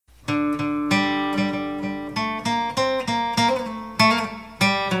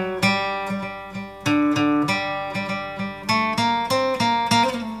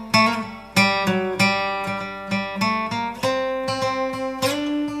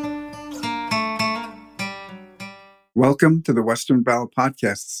Welcome to the Western Baul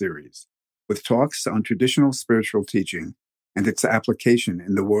podcast series, with talks on traditional spiritual teaching and its application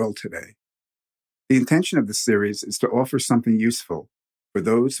in the world today. The intention of the series is to offer something useful for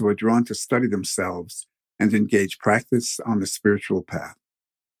those who are drawn to study themselves and engage practice on the spiritual path.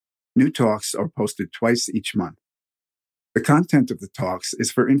 New talks are posted twice each month. The content of the talks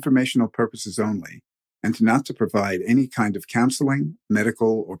is for informational purposes only and not to provide any kind of counseling,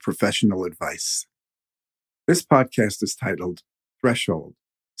 medical, or professional advice. This podcast is titled Threshold,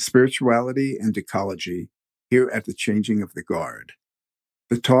 Spirituality and Ecology, Here at the Changing of the Guard.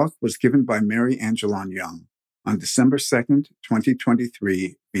 The talk was given by Mary Angelon Young on December 2nd,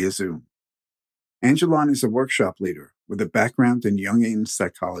 2023 via Zoom. Angelon is a workshop leader with a background in Jungian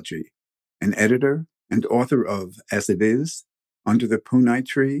psychology, an editor and author of As It Is, Under the Punnai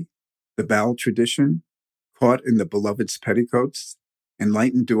Tree, The Baul Tradition, Caught in the Beloved's Petticoats,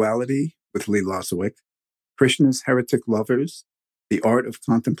 Enlightened Duality with Lee Lozowick, Krishna's Heretic Lovers, The Art of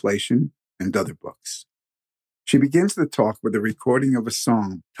Contemplation, and other books. She begins the talk with a recording of a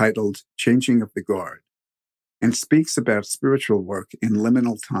song titled Changing of the Guard, and speaks about spiritual work in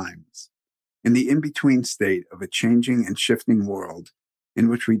liminal times, in the in-between state of a changing and shifting world in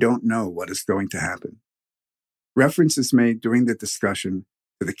which we don't know what is going to happen. Reference is made during the discussion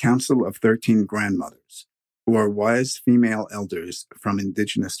to the Council of 13 Grandmothers, who are wise female elders from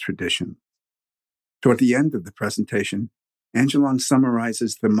indigenous traditions. Toward the end of the presentation, Angelon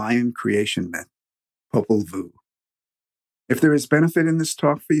summarizes the Mayan creation myth, Popol Vuh. If there is benefit in this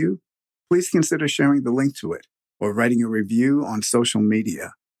talk for you, please consider sharing the link to it or writing a review on social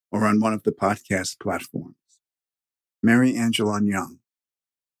media or on one of the podcast platforms. Mary Angelon Young.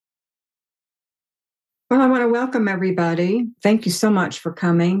 Well, I want to welcome everybody. Thank you so much for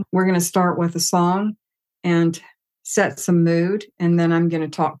coming. We're going to start with a song and set some mood, and then I'm going to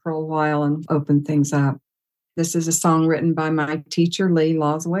talk for a while and open things up. This is a song written by my teacher, Lee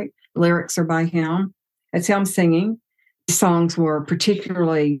Lozowick. Lyrics are by him. It's him singing. These songs were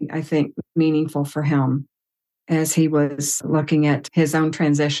particularly, I think, meaningful for him as he was looking at his own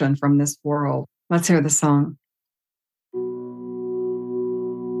transition from this world. Let's hear the song.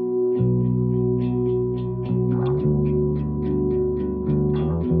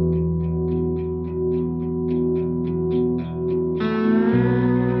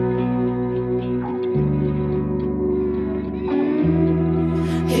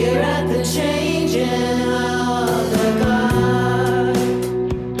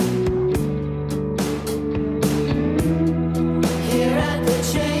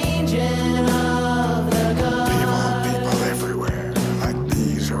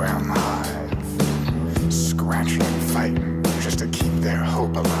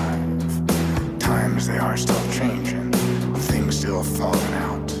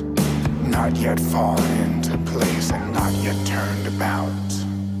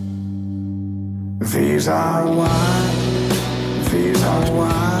 These are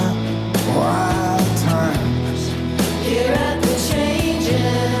wild times. Here at the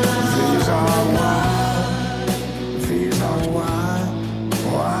changing of these are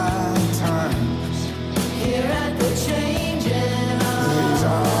wild times. Here at the changing of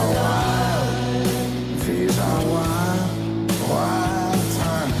these are wild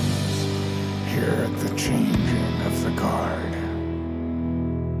times. Here at the changing of the guard.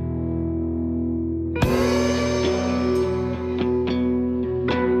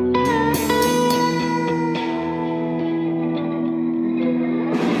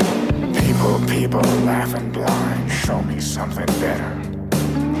 People laughing blind, show me something better.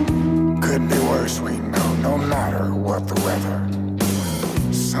 Could be worse, we know, no matter what the weather.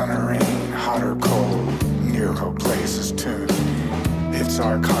 Sun or rain, hot or cold, neuro plays his tune. It's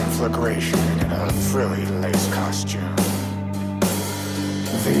our conflagration in a frilly lace costume.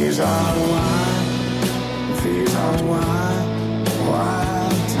 These are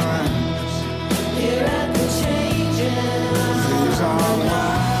wild times. Here at the changing. These are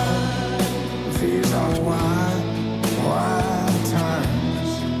wild times.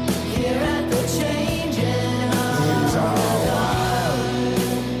 Here at the changing of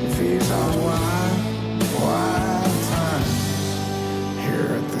these are wild times.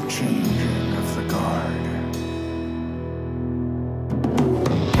 Here at the changing of the guard.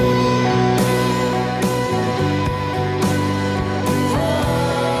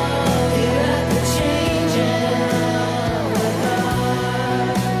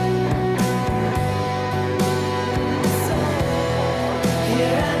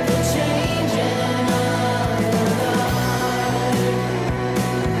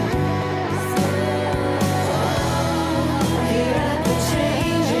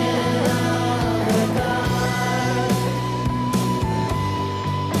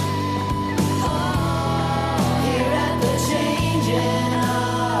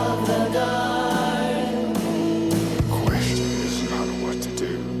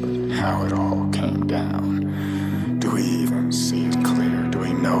 how it all came down. Do we even see it clear? Do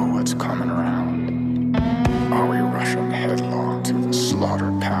we know what's coming around? Are we rushing headlong to the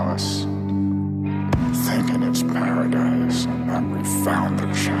slaughter palace, thinking it's paradise and that we found the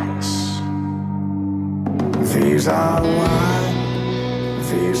chalice? These are wild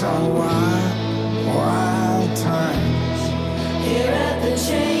times. Here at the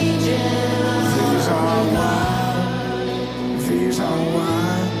changing of These are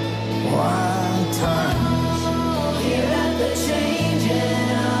wild times. Here at the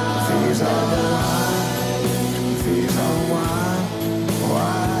changing of These are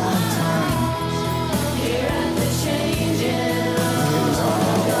wild times. Here at the changing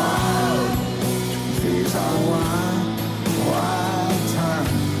These are wild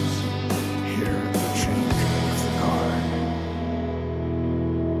times. Here at the changing of the guard.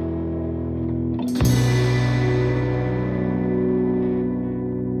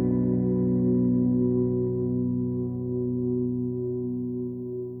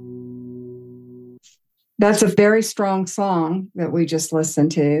 That's a very strong song that we just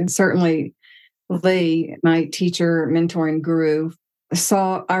listened to. Certainly, Lee, my teacher, mentor, and guru,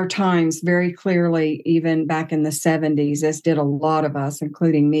 saw our times very clearly, even back in the 70s, as did a lot of us,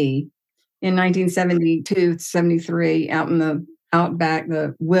 including me. In 1972, 73, out in the outback,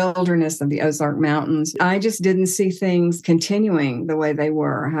 the wilderness of the Ozark Mountains, I just didn't see things continuing the way they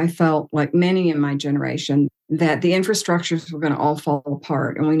were. I felt like many in my generation that the infrastructures were going to all fall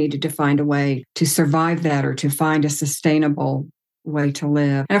apart, and we needed to find a way to survive that or to find a sustainable way to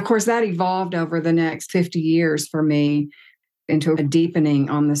live. And of course, that evolved over the next 50 years for me into a deepening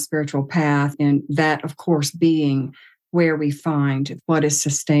on the spiritual path, and that, of course, being where we find what is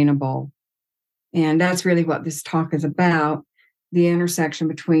sustainable. And that's really what this talk is about, the intersection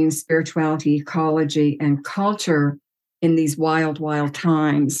between spirituality, ecology, and culture in these wild, wild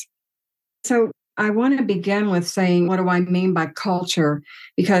times. So I want to begin with saying, what do I mean by culture?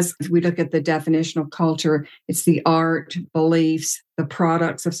 Because if we look at the definition of culture, it's the art, beliefs, the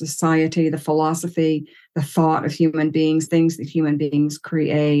products of society, the philosophy, the thought of human beings, things that human beings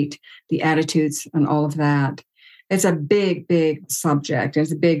create, the attitudes, and all of that. It's a big, big subject.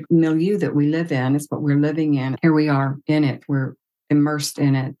 It's a big milieu that we live in. It's what we're living in. Here we are in it. We're immersed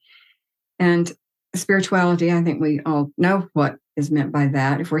in it. And spirituality, I think we all know what is meant by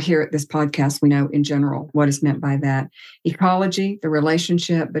that. If we're here at this podcast, we know in general what is meant by that. Ecology, the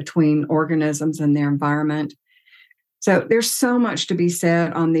relationship between organisms and their environment. So there's so much to be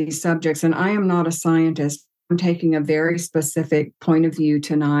said on these subjects. And I am not a scientist. I'm taking a very specific point of view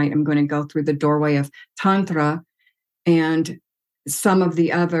tonight. I'm going to go through the doorway of tantra and some of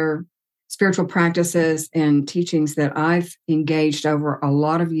the other spiritual practices and teachings that I've engaged over a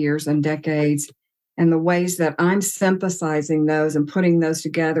lot of years and decades, and the ways that I'm synthesizing those and putting those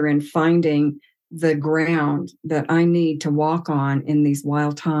together and finding the ground that I need to walk on in these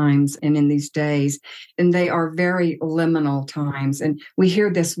wild times and in these days. And they are very liminal times. And we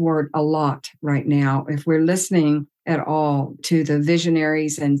hear this word a lot right now. If we're listening at all to the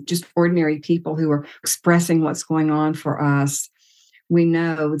visionaries and just ordinary people who are expressing what's going on for us, we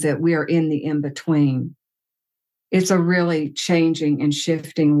know that we are in the in-between. It's a really changing and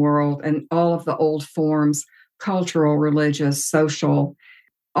shifting world, and all of the old forms, cultural, religious, social,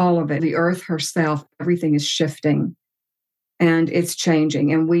 all of it, the earth herself, everything is shifting and it's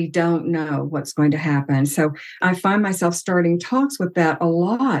changing, and we don't know what's going to happen. So I find myself starting talks with that a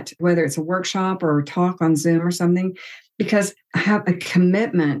lot, whether it's a workshop or a talk on Zoom or something, because I have a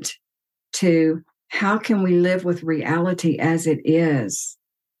commitment to how can we live with reality as it is?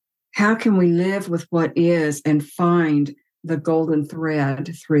 How can we live with what is and find the golden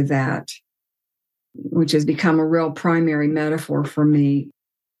thread through that, which has become a real primary metaphor for me?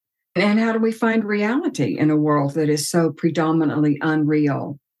 And how do we find reality in a world that is so predominantly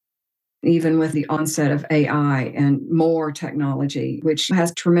unreal, even with the onset of AI and more technology, which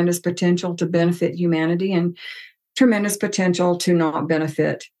has tremendous potential to benefit humanity and tremendous potential to not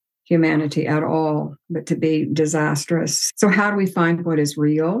benefit humanity at all, but to be disastrous. So how do we find what is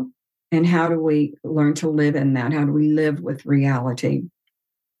real? And how do we learn to live in that? How do we live with reality?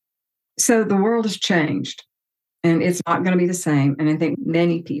 So the world has changed, and it's not going to be the same. And I think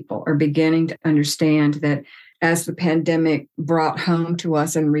many people are beginning to understand that as the pandemic brought home to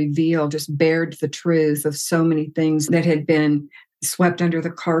us and revealed, just bared the truth of so many things that had been swept under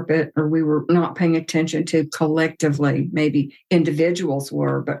the carpet or we were not paying attention to collectively. Maybe individuals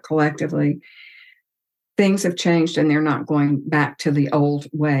were, but collectively, things have changed and they're not going back to the old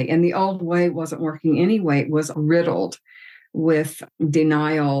way. And the old way wasn't working anyway. It was riddled with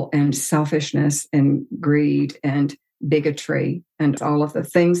denial and selfishness and greed and bigotry, and all of the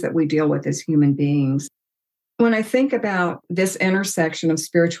things that we deal with as human beings. When I think about this intersection of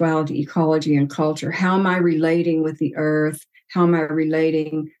spirituality, ecology, and culture, how am I relating with the earth? How am I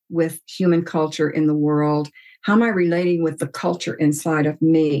relating with human culture in the world? How am I relating with the culture inside of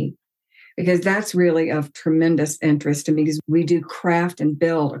me? Because that's really of tremendous interest to me, because we do craft and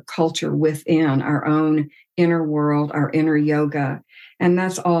build a culture within our own inner world, our inner yoga. And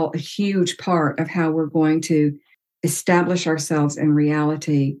that's all a huge part of how we're going to establish ourselves in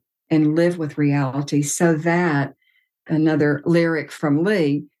reality and live with reality, so that, another lyric from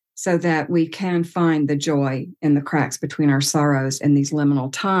Lee, so that we can find the joy in the cracks between our sorrows in these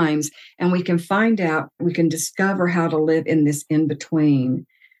liminal times. And we can find out, we can discover how to live in this in-between,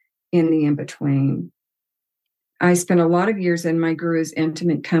 in the in-between. I spent a lot of years in my guru's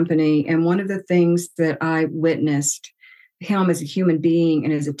intimate company, and one of the things that I witnessed him as a human being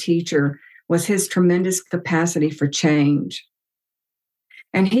and as a teacher was his tremendous capacity for change.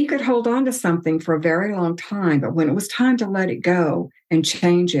 And he could hold on to something for a very long time, but when it was time to let it go and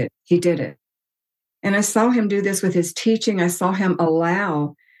change it, he did it. And I saw him do this with his teaching. I saw him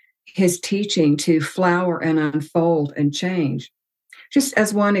allow his teaching to flower and unfold and change. Just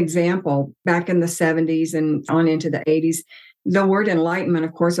as one example, back in the 70s and on into the 80s, the word enlightenment,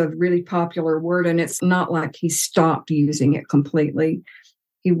 of course, a really popular word, and it's not like he stopped using it completely.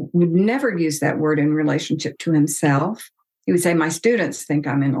 He would never use that word in relationship to himself. He would say, my students think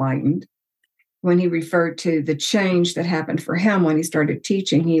I'm enlightened. When he referred to the change that happened for him when he started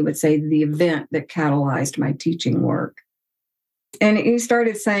teaching, he would say the event that catalyzed my teaching work. And he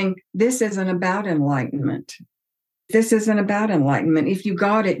started saying, this isn't about enlightenment. This isn't about enlightenment. If you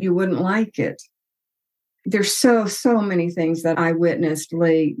got it, you wouldn't like it. There's so many things that I witnessed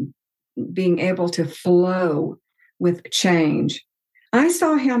Lee being able to flow with change. I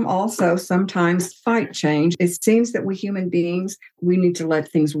saw him also sometimes fight change. It seems that we human beings, we need to let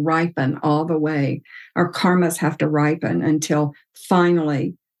things ripen all the way. Our karmas have to ripen until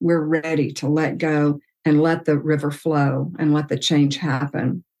finally we're ready to let go and let the river flow and let the change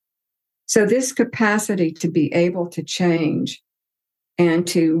happen. So this capacity to be able to change and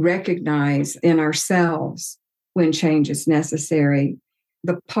to recognize in ourselves when change is necessary,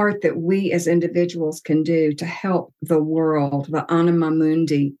 the part that we as individuals can do to help the world, the anima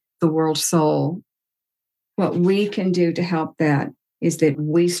mundi, the world soul, what we can do to help that is that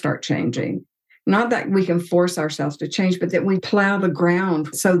we start changing. Not that we can force ourselves to change, but that we plow the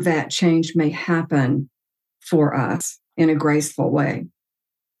ground so that change may happen for us in a graceful way.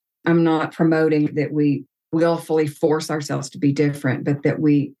 I'm not promoting that we willfully force ourselves to be different, but that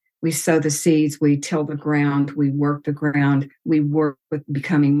we sow the seeds, we till the ground, we work the ground, we work with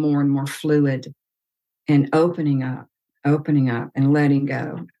becoming more and more fluid and opening up and letting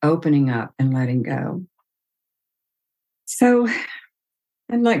go, opening up and letting go. So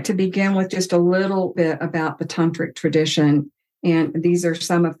I'd like to begin with just a little bit about the tantric tradition. And these are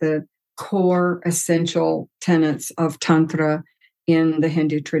some of the core essential tenets of tantra in the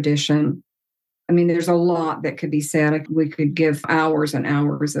Hindu tradition. I mean, there's a lot that could be said. We could give hours and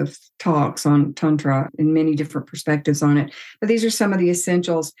hours of talks on Tantra and many different perspectives on it. But these are some of the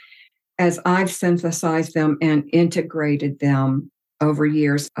essentials as I've synthesized them and integrated them over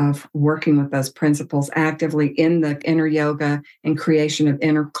years of working with those principles actively in the inner yoga and creation of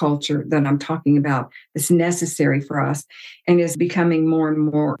inner culture that I'm talking about. It's necessary for us and is becoming more and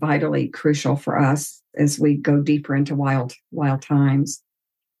more vitally crucial for us as we go deeper into wild times.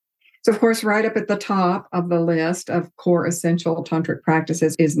 So, of course, right up at the top of the list of core essential tantric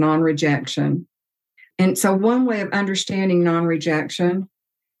practices is non-rejection. And so one way of understanding non-rejection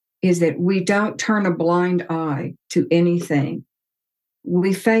is that we don't turn a blind eye to anything.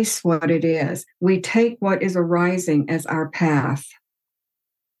 We face what it is. We take what is arising as our path.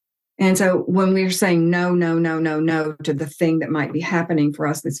 And so when we're saying no to the thing that might be happening for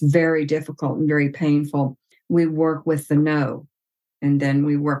us that's very difficult and very painful, we work with the no. And then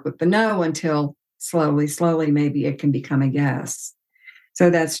we work with the no until slowly, maybe it can become a yes.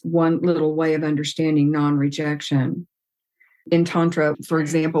 So that's one little way of understanding non-rejection. In Tantra, for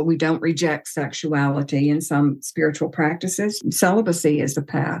example, we don't reject sexuality. In some spiritual practices, celibacy is the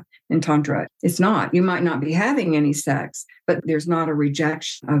path. In Tantra, it's not. You might not be having any sex, but there's not a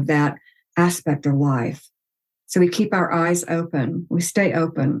rejection of that aspect of life. So we keep our eyes open. We stay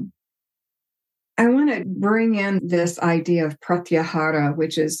open. I want to bring in this idea of Pratyahara,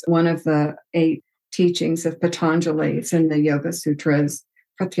 which is one of the 8 teachings of Patanjali. It's in the Yoga Sutras,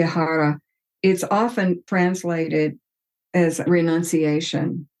 Pratyahara. It's often translated as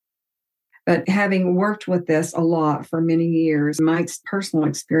renunciation. But having worked with this a lot for many years, my personal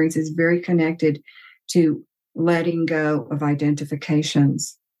experience is very connected to letting go of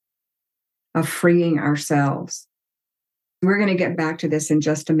identifications, of freeing ourselves. We're going to get back to this in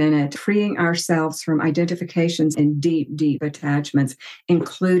just a minute. Freeing ourselves from identifications and deep, deep attachments,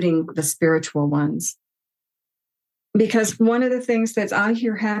 including the spiritual ones. Because one of the things that I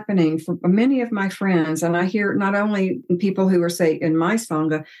hear happening from many of my friends, and I hear not only people who are, say, in my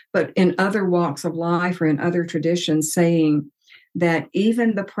Sangha, but in other walks of life or in other traditions, saying that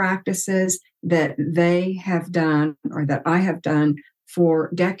even the practices that they have done or that I have done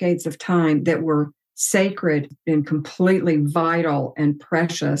for decades of time that were sacred and completely vital and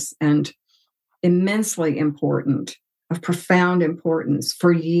precious and immensely important, of profound importance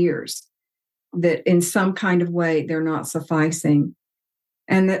for years, that in some kind of way they're not sufficing.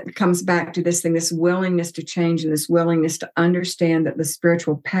 And that comes back to this thing, this willingness to change and this willingness to understand that the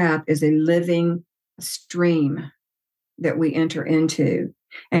spiritual path is a living stream that we enter into.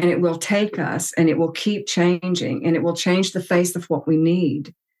 And it will take us and it will keep changing and it will change the face of what we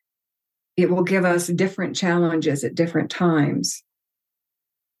need. It will give us different challenges at different times.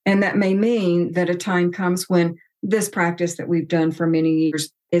 And that may mean that a time comes when this practice that we've done for many years,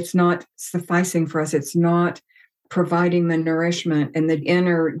 it's not sufficing for us. It's not providing the nourishment and the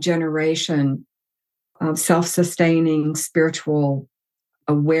inner generation of self-sustaining spiritual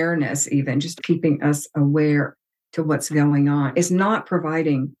awareness, even just keeping us aware to what's going on. It's not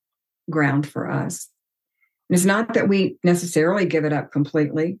providing ground for us. It's not that we necessarily give it up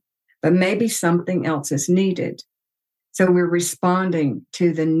completely, but maybe something else is needed. So we're responding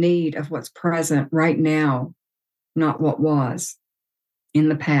to the need of what's present right now, not what was in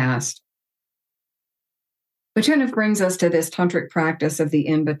the past. Which kind of brings us to this tantric practice of the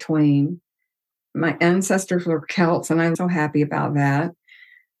in-between. My ancestors were Celts, and I'm so happy about that.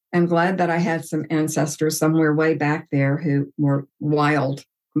 I'm glad that I had some ancestors somewhere way back there who were wild,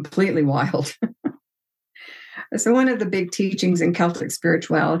 completely wild. So one of the big teachings in Celtic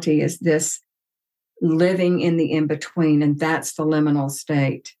spirituality is this living in the in-between, and that's the liminal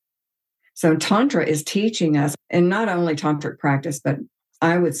state. So Tantra is teaching us, and not only tantric practice, but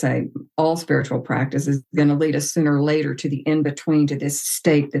I would say all spiritual practice is going to lead us sooner or later to the in-between, to this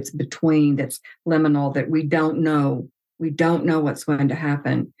state that's between, that's liminal, that we don't know. We don't know what's going to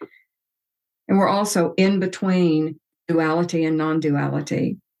happen. And we're also in between duality and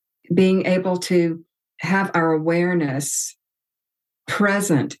non-duality, being able to have our awareness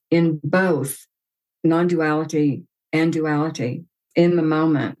present in both non-duality and duality in the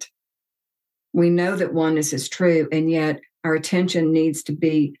moment. We know that oneness is true, and yet our attention needs to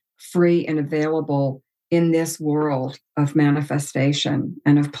be free and available in this world of manifestation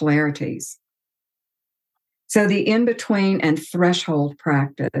and of polarities. So the in-between and threshold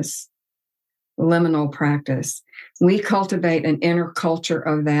practice, liminal practice, we cultivate an inner culture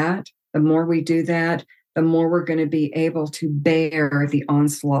of that. The more we do that, the more we're going to be able to bear the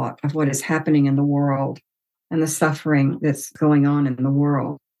onslaught of what is happening in the world and the suffering that's going on in the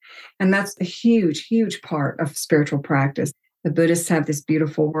world. And that's a huge, huge part of spiritual practice. The Buddhists have this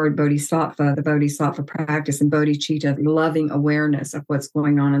beautiful word, bodhisattva, the bodhisattva practice, and bodhicitta, loving awareness of what's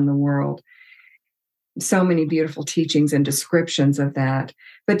going on in the world. So many beautiful teachings and descriptions of that,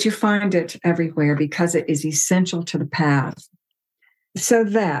 but you find it everywhere because it is essential to the path. So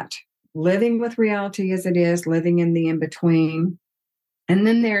that, living with reality as it is, living in the in-between. And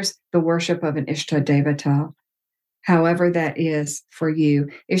then there's the worship of an Ishta Devata, however that is for you.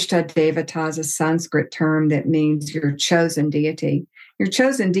 Ishta Devata is a Sanskrit term that means your chosen deity. Your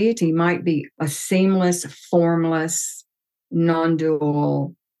chosen deity might be a seamless, formless,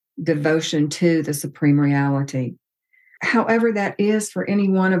 non-dual devotion to the supreme reality. However that is for any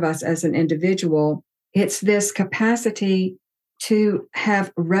one of us as an individual, it's this capacity to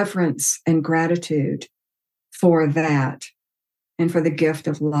have reverence and gratitude for that and for the gift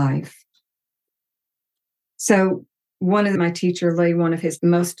of life. So one of my teacher, Lee, one of his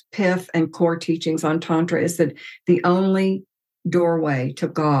most pith and core teachings on Tantra is that the only doorway to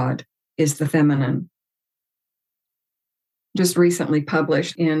God is the feminine. Just recently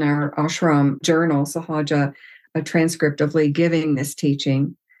published in our ashram journal, Sahaja, a transcript of Lee giving this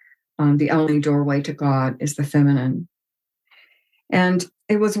teaching. The only doorway to God is the feminine. And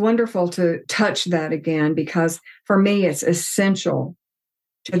it was wonderful to touch that again, because for me, it's essential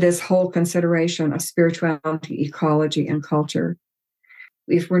to this whole consideration of spirituality, ecology, and culture.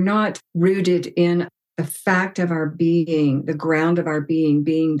 If we're not rooted in the fact of our being, the ground of our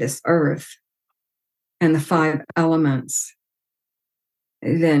being this earth and the 5 elements,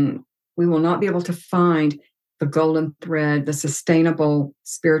 then we will not be able to find the golden thread, the sustainable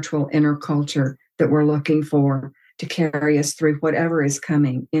spiritual inner culture that we're looking for to carry us through whatever is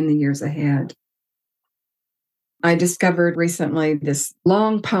coming in the years ahead. I discovered recently this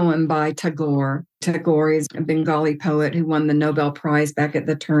long poem by Tagore. Tagore is a Bengali poet who won the Nobel Prize back at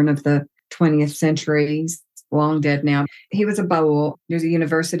the turn of the 20th century. He's long dead now. He was a Baul. There's a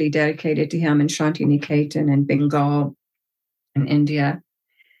university dedicated to him in Shantiniketan in Bengal in India.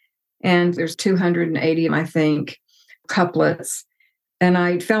 And there's 280, I think, couplets. And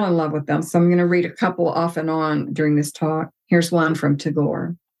I fell in love with them. So I'm going to read a couple off and on during this talk. Here's one from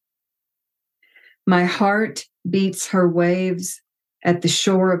Tagore. My heart beats her waves at the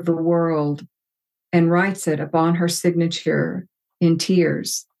shore of the world and writes it upon her signature in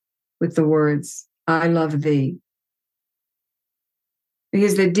tears with the words, I love thee.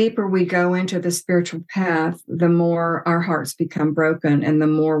 Because the deeper we go into the spiritual path, the more our hearts become broken and the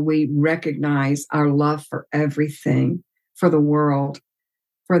more we recognize our love for everything, for the world,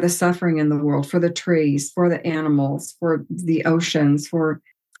 for the suffering in the world, for the trees, for the animals, for the oceans, for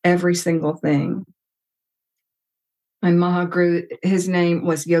every single thing. My Mahaguru, his name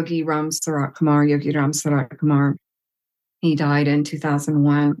was Yogi Ram Sarat Kumar. He died in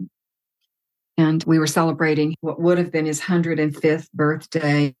 2001. And we were celebrating what would have been his 105th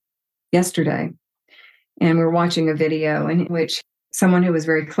birthday yesterday. And we were watching a video in which someone who was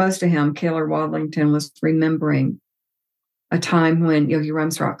very close to him, Kaylor Wadlington, was remembering a time when Yogi Ram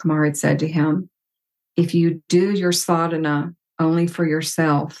Sarat Kumar had said to him, if you do your sadhana only for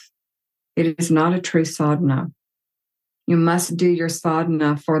yourself, it is not a true sadhana. You must do your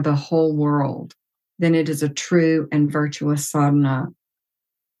sadhana for the whole world. Then it is a true and virtuous sadhana.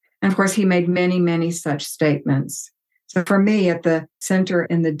 And of course, he made many, many such statements. So for me, at the center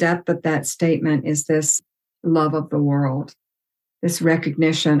and the depth of that statement is this love of the world, this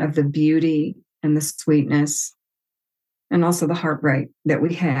recognition of the beauty and the sweetness, and also the heartbreak that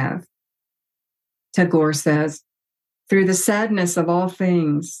we have. Tagore says, through the sadness of all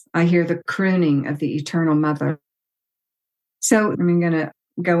things, I hear the crooning of the eternal mother. So I'm going to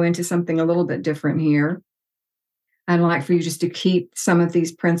go into something a little bit different here. I'd like for you just to keep some of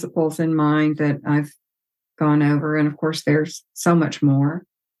these principles in mind that I've gone over. And of course, there's so much more.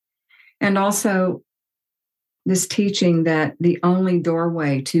 And also this teaching that the only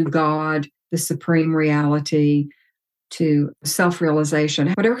doorway to God, the supreme reality, to self-realization,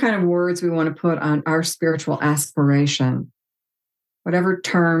 whatever kind of words we want to put on our spiritual aspiration, whatever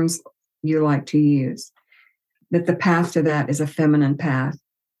terms you like to use, that the path to that is a feminine path.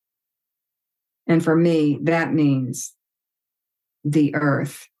 And for me, that means the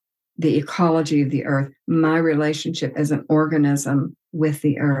earth, the ecology of the earth, my relationship as an organism with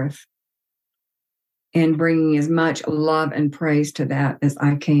the earth, and bringing as much love and praise to that as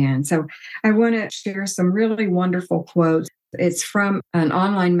I can. So I want to share some really wonderful quotes. It's from an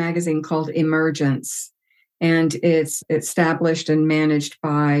online magazine called Emergence, and it's established and managed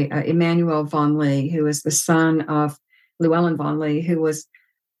by Emanuel von Lee, who is the son of Llewellyn von Lee, who was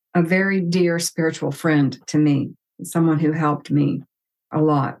a very dear spiritual friend to me, someone who helped me a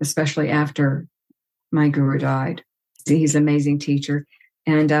lot, especially after my guru died. He's an amazing teacher.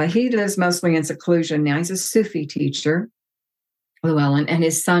 And he lives mostly in seclusion now. He's a Sufi teacher, Llewellyn, and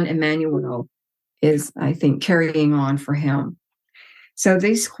his son Emmanuel is, I think, carrying on for him. So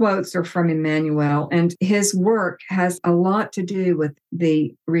these quotes are from Emmanuel, and his work has a lot to do with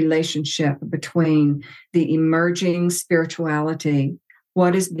the relationship between the emerging spirituality,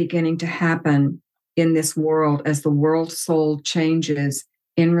 what is beginning to happen in this world as the world soul changes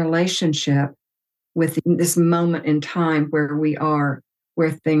in relationship with this moment in time where we are,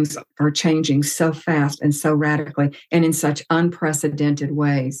 where things are changing so fast and so radically and in such unprecedented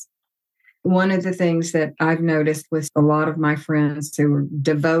ways. One of the things that I've noticed with a lot of my friends who are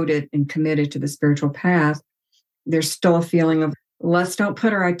devoted and committed to the spiritual path, there's still a feeling of, let's don't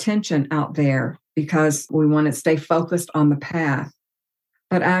put our attention out there because we want to stay focused on the path.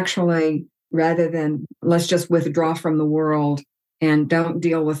 But actually, rather than let's just withdraw from the world and don't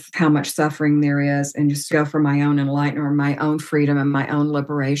deal with how much suffering there is and just go for my own enlightenment or my own freedom and my own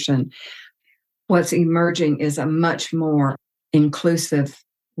liberation, what's emerging is a much more inclusive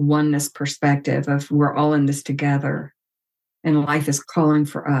oneness perspective of we're all in this together and life is calling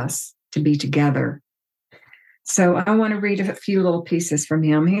for us to be together. So I want to read a few little pieces from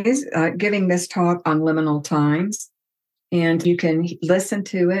him. He's giving this talk on liminal times, and you can listen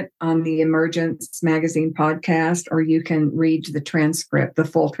to it on the Emergence Magazine podcast, or you can read the transcript, the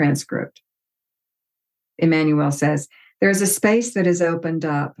full transcript. Emmanuel says, there's a space that has opened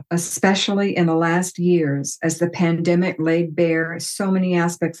up, especially in the last years, as the pandemic laid bare so many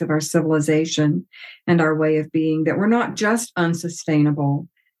aspects of our civilization and our way of being that were not just unsustainable,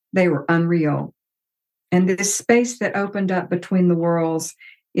 they were unreal. And this space that opened up between the worlds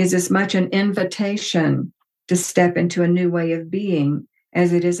is as much an invitation to step into a new way of being,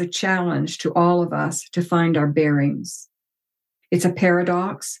 as it is a challenge to all of us to find our bearings. It's a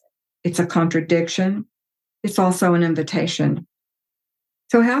paradox. It's a contradiction. It's also an invitation.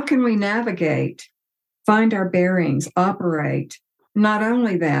 So how can we navigate, find our bearings, operate? Not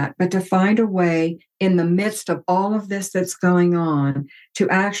only that, but to find a way in the midst of all of this that's going on to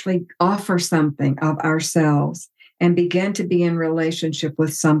actually offer something of ourselves and begin to be in relationship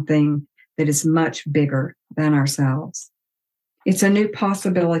with something that is much bigger than ourselves. It's a new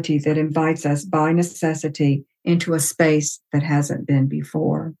possibility that invites us by necessity into a space that hasn't been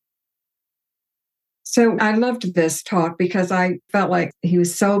before. So I loved this talk because I felt like he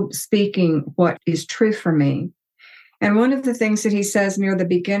was so speaking what is true for me. And one of the things that he says near the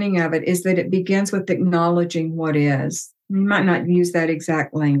beginning of it is that it begins with acknowledging what is. He might not use that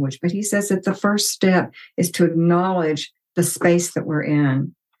exact language, but he says that the first step is to acknowledge the space that we're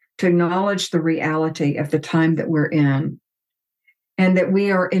in, to acknowledge the reality of the time that we're in, and that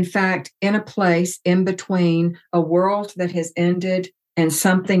we are, in fact, in a place in between a world that has ended and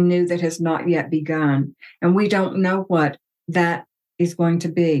something new that has not yet begun. And we don't know what that is going to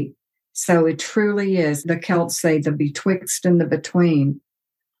be. So it truly is, the Celts say, the betwixt and the between.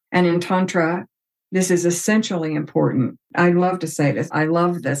 And in Tantra, this is essentially important. I love to say this. I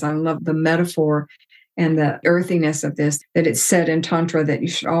love this. I love the metaphor and the earthiness of this, that it's said in Tantra that you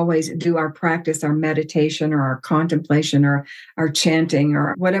should always do our practice, our meditation or our contemplation or our chanting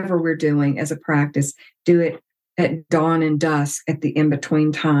or whatever we're doing as a practice, do it at dawn and dusk, at the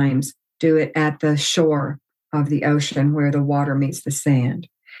in-between times. Do it at the shore of the ocean where the water meets the sand,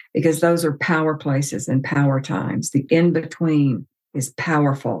 because those are power places and power times. The in-between is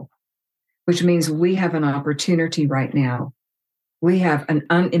powerful, which means we have an opportunity right now. We have an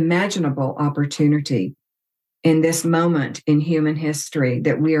unimaginable opportunity in this moment in human history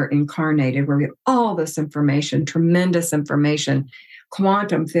that we are incarnated, where we have all this information, tremendous information,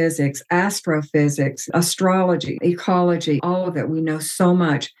 quantum physics, astrophysics, astrology, ecology, all of it. We know so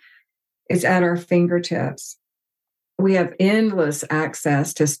much. It's at our fingertips. We have endless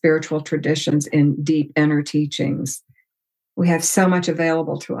access to spiritual traditions and deep inner teachings. We have so much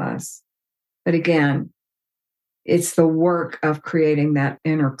available to us. But again, it's the work of creating that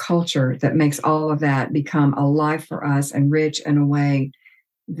inner culture that makes all of that become alive for us and rich in a way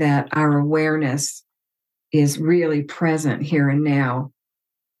that our awareness is really present here and now.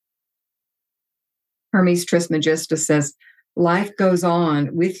 Hermes Trismegistus says, life goes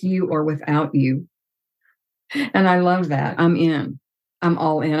on with you or without you. And I love that. I'm in. I'm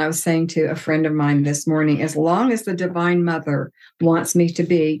all in. I was saying to a friend of mine this morning, as long as the Divine Mother wants me to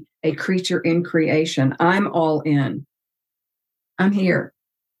be a creature in creation, I'm all in. I'm here.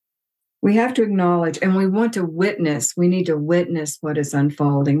 We have to acknowledge, and we want to witness. We need to witness what is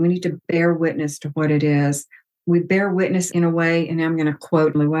unfolding. We need to bear witness to what it is. We bear witness in a way, and I'm going to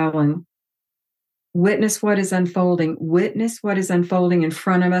quote Llewellyn, witness what is unfolding. Witness what is unfolding in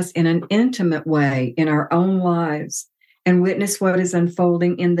front of us in an intimate way in our own lives, and witness what is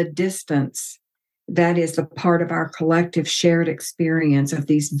unfolding in the distance. That is the part of our collective shared experience of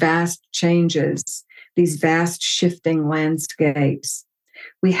these vast changes, these vast shifting landscapes.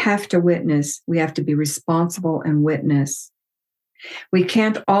 We have to witness. We have to be responsible and witness. We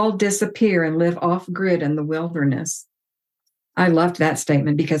can't all disappear and live off grid in the wilderness. I loved that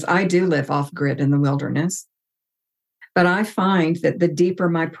statement because I do live off grid in the wilderness. But I find that the deeper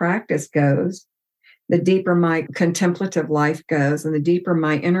my practice goes, the deeper my contemplative life goes, and the deeper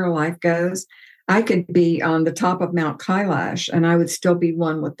my inner life goes, I could be on the top of Mount Kailash and I would still be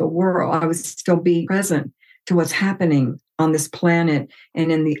one with the world. I would still be present to what's happening on this planet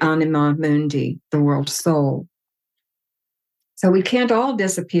and in the anima mundi, the world soul. So we can't all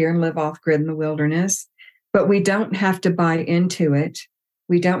disappear and live off grid in the wilderness, but we don't have to buy into it.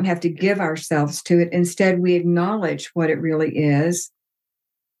 We don't have to give ourselves to it. Instead, we acknowledge what it really is.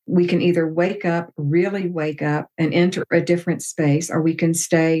 We can either wake up, really wake up and enter a different space, or we can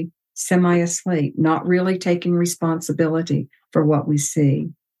stay semi-asleep, not really taking responsibility for what we see,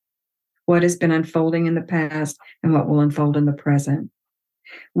 what has been unfolding in the past and what will unfold in the present.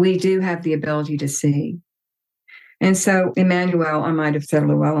 We do have the ability to see. And so Emmanuel, I might have said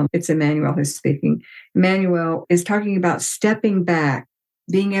Llewellyn, it's Emmanuel who's speaking. Emmanuel is talking about stepping back,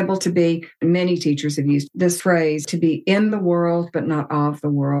 being able to be, many teachers have used this phrase, to be in the world, but not of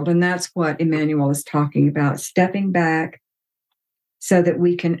the world. And that's what Emmanuel is talking about, stepping back so that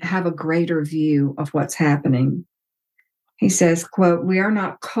we can have a greater view of what's happening. He says, quote, we are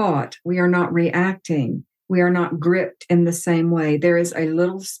not caught, we are not reacting, we are not gripped in the same way. There is a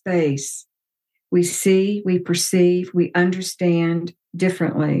little space. We see, we perceive, we understand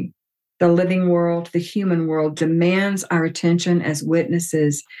differently. The living world, the human world, demands our attention as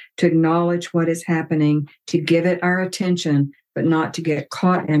witnesses to acknowledge what is happening, to give it our attention, but not to get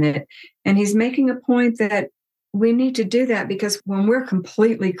caught in it. And he's making a point that we need to do that because when we're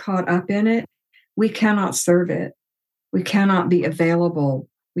completely caught up in it, we cannot serve it. We cannot be available.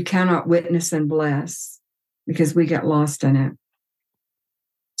 We cannot witness and bless because we get lost in it.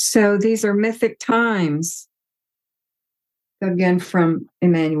 So these are mythic times. Again, from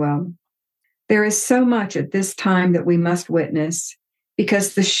Emmanuel. There is so much at this time that we must witness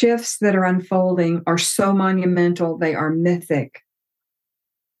because the shifts that are unfolding are so monumental. They are mythic.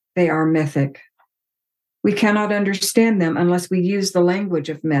 They are mythic. We cannot understand them unless we use the language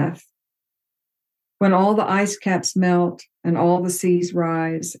of myth. When all the ice caps melt and all the seas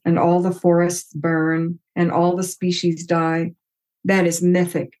rise and all the forests burn and all the species die, that is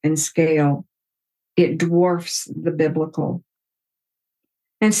mythic in scale. It dwarfs the biblical.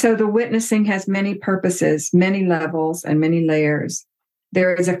 And so the witnessing has many purposes, many levels, and many layers.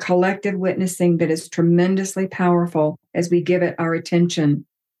 There is a collective witnessing that is tremendously powerful as we give it our attention,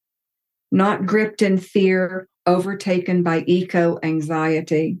 not gripped in fear, overtaken by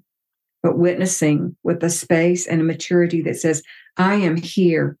eco-anxiety, but witnessing with a space and a maturity that says, I am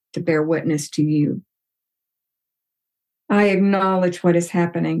here to bear witness to you. I acknowledge what is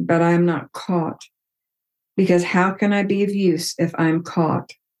happening, but I am not caught. Because how can I be of use if I'm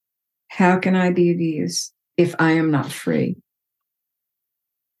caught? How can I be of use if I am not free?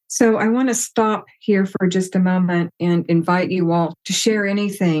 So I want to stop here for just a moment and invite you all to share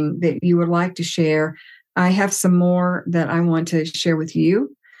anything that you would like to share. I have some more that I want to share with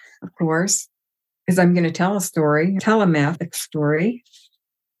you, of course, because I'm going to tell a story, tell a mythic story,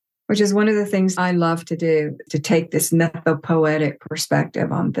 which is one of the things I love to do, to take this mythopoetic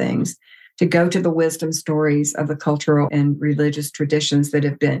perspective on things, to go to the wisdom stories of the cultural and religious traditions that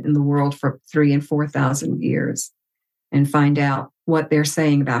have been in the world for 3,000 and 4,000 years and find out what they're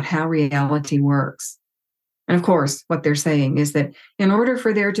saying about how reality works. And of course, what they're saying is that in order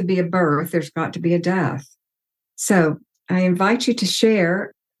for there to be a birth, there's got to be a death. So I invite you to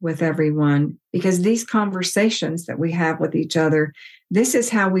share with everyone, because these conversations that we have with each other, this is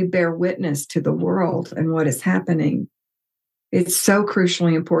how we bear witness to the world and what is happening. It's so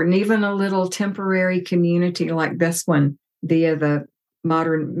crucially important. Even a little temporary community like this one, via the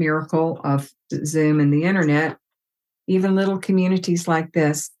modern miracle of Zoom and the internet, even little communities like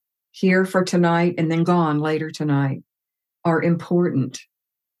this, here for tonight and then gone later tonight, are important.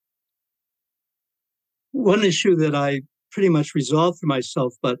 One issue that I pretty much resolved for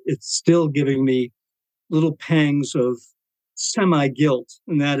myself, but it's still giving me little pangs of semi-guilt,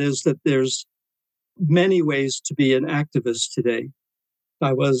 and that is that there's many ways to be an activist today.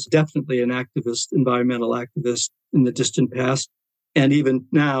 I was definitely an activist, environmental activist in the distant past. And even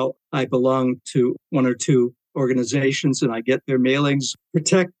now, I belong to one or two organizations and I get their mailings,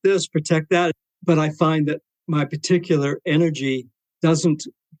 protect this, protect that. But I find that my particular energy doesn't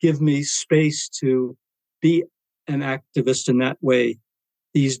give me space to be an activist in that way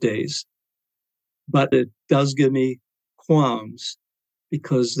these days. But it does give me qualms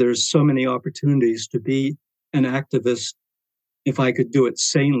because there's so many opportunities to be an activist if I could do it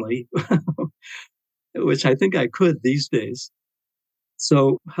sanely, which I think I could these days.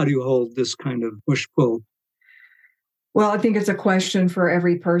 So how do you hold this kind of push-pull? Well, I think it's a question for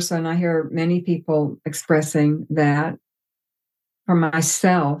every person. I hear many people expressing that. For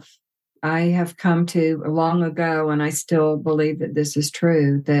myself, I have come to long ago, and I still believe that this is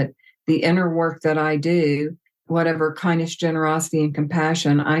true, that the inner work that I do, whatever kindness, generosity, and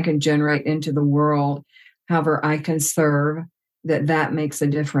compassion I can generate into the world, however I can serve, that makes a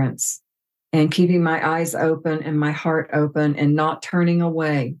difference. And keeping my eyes open and my heart open and not turning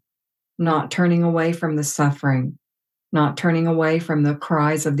away from the suffering, not turning away from the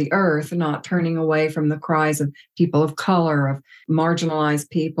cries of the earth, not turning away from the cries of people of color, of marginalized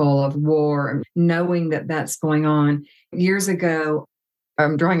people, of war, knowing that that's going on. Years ago,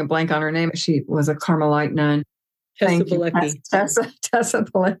 I'm drawing a blank on her name. She was a Carmelite nun. Tessa Pilecki. Tessa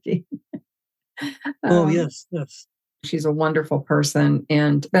Pilecki. Oh, yes. She's a wonderful person.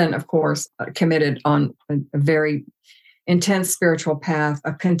 And then, of course, committed on a very intense spiritual path,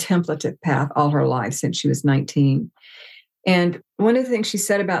 a contemplative path all her life since she was 19. And one of the things she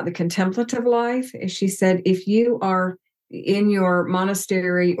said about the contemplative life is she said, if you are in your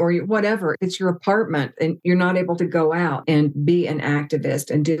monastery or whatever, it's your apartment and you're not able to go out and be an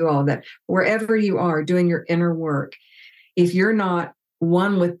activist and do all that, wherever you are doing your inner work, if you're not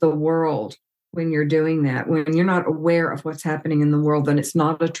one with the world when you're doing that, when you're not aware of what's happening in the world, then it's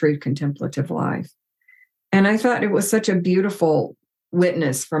not a true contemplative life. And I thought it was such a beautiful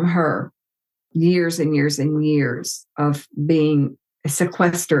witness from her years and years and years of being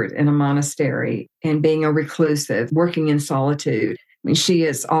sequestered in a monastery and being a reclusive, working in solitude. I mean, she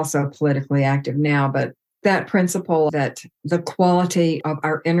is also politically active now, but that principle that the quality of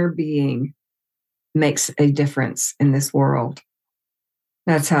our inner being makes a difference in this world.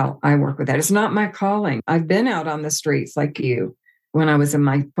 That's how I work with that. It's not my calling. I've been out on the streets like you when I was in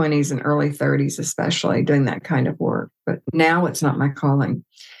my 20s and early 30s, especially doing that kind of work. But now it's not my calling.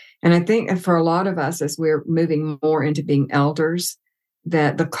 And I think for a lot of us, as we're moving more into being elders,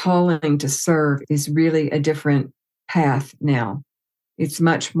 that the calling to serve is really a different path now. It's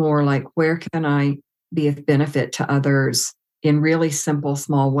much more like, where can I be of benefit to others in really simple,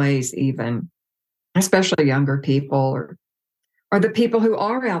 small ways, even, especially younger people or the people who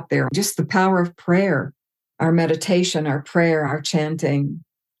are out there. Just the power of prayer, our meditation, our prayer, our chanting,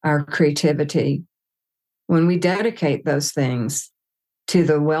 our creativity. When we dedicate those things to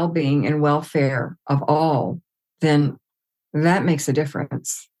the well-being and welfare of all, then that makes a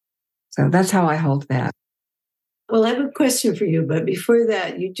difference. So that's how I hold that. Well, I have a question for you, but before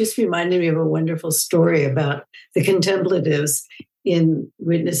that, you just reminded me of a wonderful story about the contemplatives in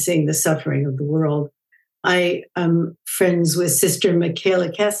witnessing the suffering of the world. I am friends with Sister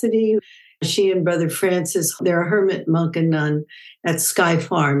Michaela Cassidy. She and Brother Francis, they're a hermit monk and nun at Sky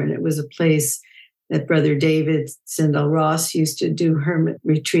Farm, and it was a place that Brother David Sindel Ross used to do hermit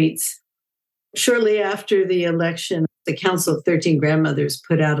retreats. Shortly after the election, the Council of 13 Grandmothers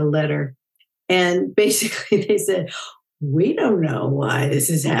put out a letter, and basically they said, we don't know why this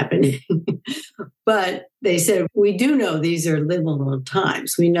is happening. But they said, we do know these are liminal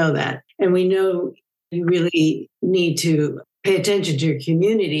times. We know that. And we know you really need to pay attention to your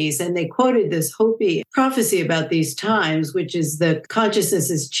communities. And they quoted this Hopi prophecy about these times, which is the consciousness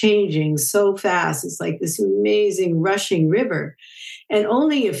is changing so fast. It's like this amazing rushing river. And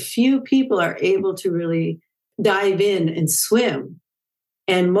only a few people are able to really dive in and swim.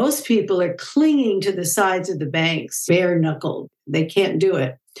 And most people are clinging to the sides of the banks, bare-knuckled. They can't do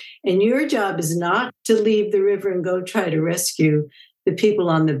it. And your job is not to leave the river and go try to rescue the people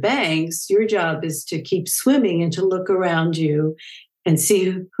on the banks. Your job is to keep swimming and to look around you and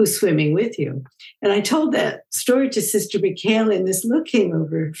see who's swimming with you. And I told that story to Sister Michaela, and this look came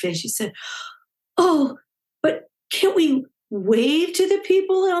over her face. She said, oh, but can't we wave to the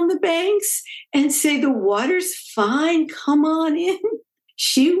people on the banks and say, the water's fine, come on in?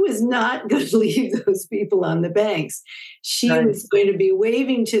 She was not going to leave those people on the banks. She was going to be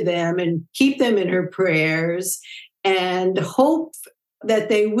waving to them and keep them in her prayers and hope that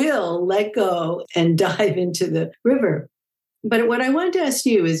they will let go and dive into the river. But what I wanted to ask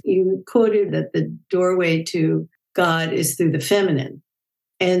you is, you quoted that the doorway to God is through the feminine.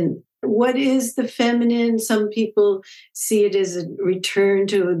 And what is the feminine? Some people see it as a return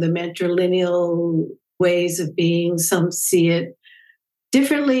to the matrilineal ways of being. Some see it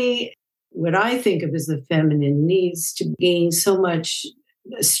differently. What I think of as the feminine needs to gain so much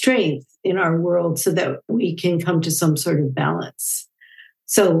strength in our world so that we can come to some sort of balance.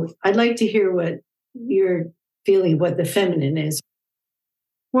 So I'd like to hear what you're feeling, what the feminine is.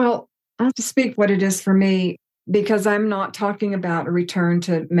 Well, I'll have to speak what it is for me, because I'm not talking about a return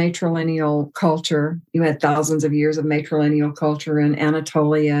to matrilineal culture. You had thousands of years of matrilineal culture in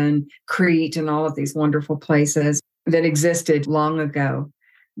Anatolia and Crete and all of these wonderful places that existed long ago,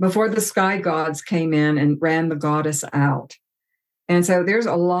 before the sky gods came in and ran the goddess out. And so there's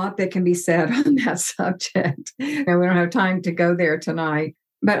a lot that can be said on that subject. And we don't have time to go there tonight.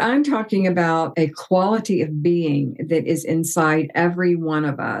 But I'm talking about a quality of being that is inside every one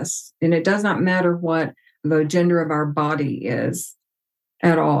of us. And it does not matter what the gender of our body is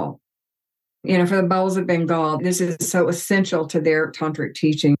at all. You know, for the Bauls of Bengal, this is so essential to their tantric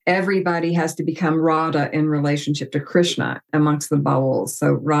teaching. Everybody has to become Radha in relationship to Krishna amongst the Bauls.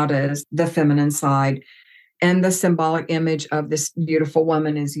 So Radha is the feminine side. And the symbolic image of this beautiful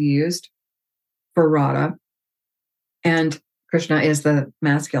woman is used for Radha. And Krishna is the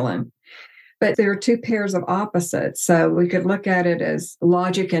masculine. But there are two pairs of opposites. So we could look at it as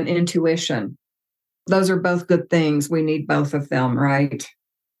logic and intuition. Those are both good things. We need both of them, right?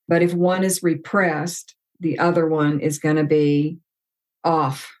 But if one is repressed, the other one is going to be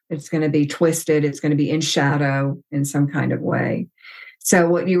off. It's going to be twisted. It's going to be in shadow in some kind of way. So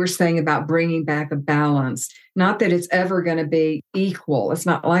what you were saying about bringing back a balance, not that it's ever going to be equal. It's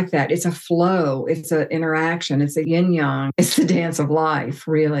not like that. It's a flow. It's an interaction. It's a yin yang. It's the dance of life,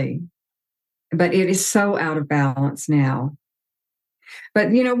 really. But it is so out of balance now.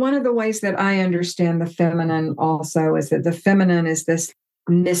 But, you know, one of the ways that I understand the feminine also is that the feminine is this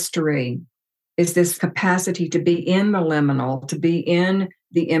mystery. is this capacity to be in the liminal, to be in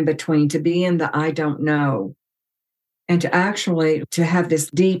the in-between, to be in the I don't know, and to actually to have this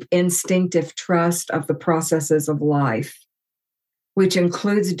deep instinctive trust of the processes of life, which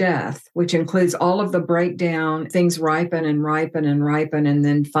includes death, which includes all of the breakdown, things ripen and ripen and ripen, and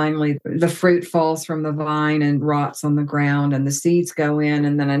then finally the fruit falls from the vine and rots on the ground, and the seeds go in,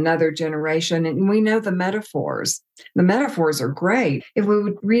 and then another generation. And we know the metaphors. The metaphors are great. If we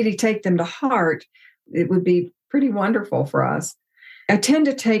would really take them to heart, it would be pretty wonderful for us. I tend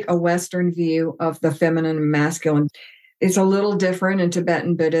to take a Western view of the feminine and masculine. It's a little different in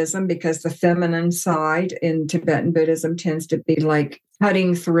Tibetan Buddhism because the feminine side in Tibetan Buddhism tends to be like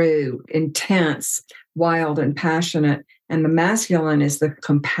cutting through, intense, wild, and passionate. And the masculine is the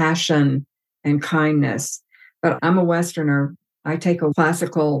compassion and kindness. But I'm a Westerner. I take a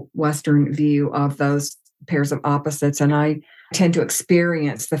classical Western view of those pairs of opposites. And I tend to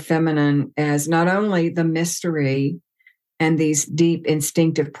experience the feminine as not only the mystery and these deep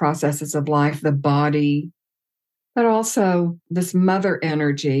instinctive processes of life, the body, but also this mother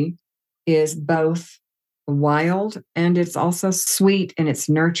energy is both wild and it's also sweet and it's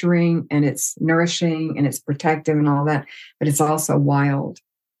nurturing and it's nourishing and it's protective and all that, but it's also wild.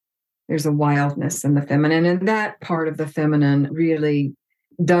 There's a wildness in the feminine, and that part of the feminine really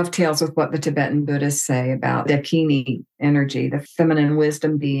dovetails with what the Tibetan Buddhists say about Dakini energy, the feminine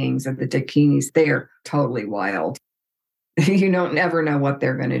wisdom beings of the Dakinis. They're totally wild. You don't ever know what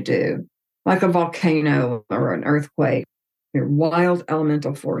they're going to do. Like a volcano or an earthquake. They're wild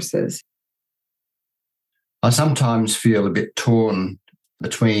elemental forces. I sometimes feel a bit torn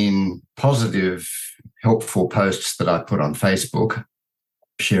between positive, helpful posts that I put on Facebook,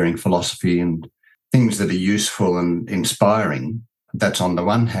 sharing philosophy and things that are useful and inspiring. That's on the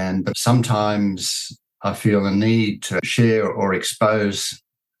one hand, but sometimes I feel a need to share or expose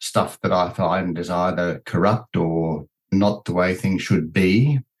stuff that I find is either corrupt or not the way things should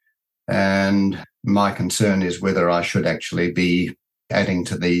be. And my concern is whether I should actually be adding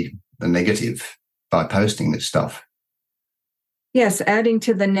to the negative by posting this stuff. Yes, adding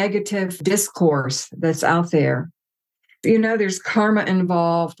to the negative discourse that's out there. You know, there's karma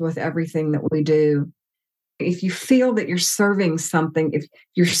involved with everything that we do. If you feel that you're serving something, if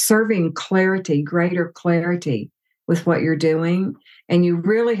you're serving clarity, greater clarity with what you're doing, and you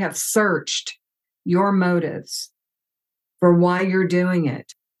really have searched your motives for why you're doing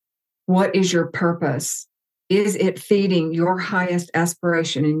it, what is your purpose? Is it feeding your highest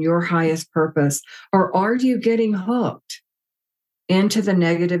aspiration and your highest purpose? Or are you getting hooked into the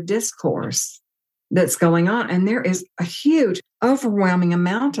negative discourse that's going on? And there is a huge, overwhelming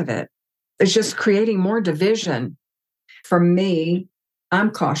amount of it. It's just creating more division. For me,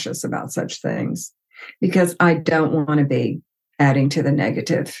 I'm cautious about such things because I don't want to be adding to the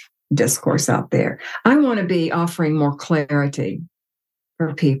negative discourse out there. I want to be offering more clarity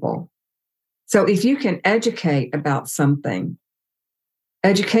for people. So if you can educate about something,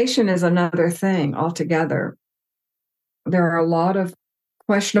 education is another thing altogether. There are a lot of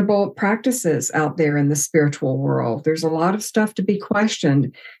questionable practices out there in the spiritual world. There's a lot of stuff to be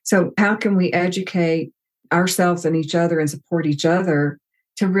questioned. So how can we educate ourselves and each other and support each other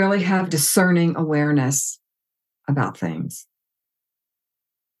to really have discerning awareness about things?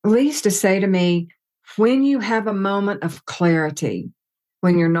 Lee used to say to me, when you have a moment of clarity,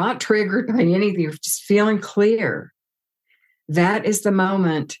 when you're not triggered by anything, you're just feeling clear, that is the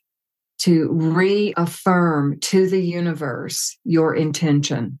moment to reaffirm to the universe your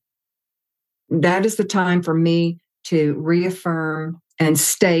intention. That is the time for me to reaffirm and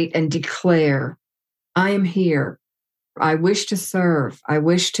state and declare, I am here. I wish to serve. I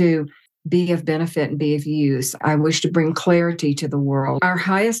wish to be of benefit and be of use. I wish to bring clarity to the world. Our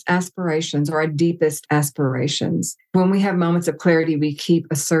highest aspirations are our deepest aspirations. When we have moments of clarity, we keep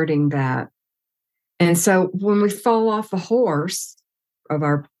asserting that. And so when we fall off the horse of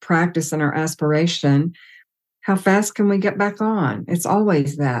our practice and our aspiration, how fast can we get back on? It's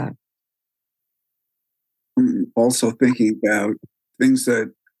always that. I'm also thinking about things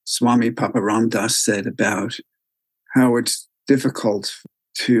that Swami Papa Ram Dass said about how it's difficult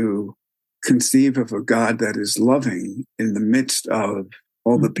to conceive of a God that is loving in the midst of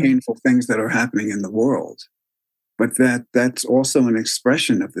all the painful things that are happening in the world. But that's also an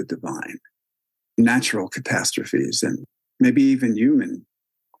expression of the divine, natural catastrophes and maybe even human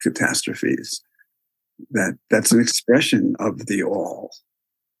catastrophes. That's an expression of the all.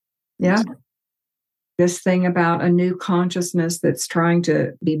 Yeah. This thing about a new consciousness that's trying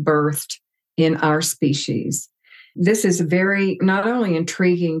to be birthed in our species. This is very, not only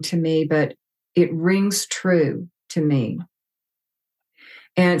intriguing to me, but it rings true to me.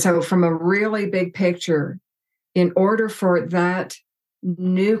 And so from a really big picture, in order for that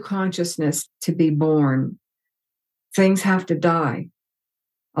new consciousness to be born, things have to die.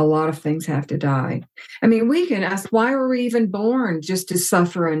 A lot of things have to die. I mean, we can ask, why were we even born just to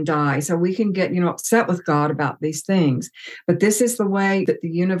suffer and die? So we can get, upset with God about these things. But this is the way that the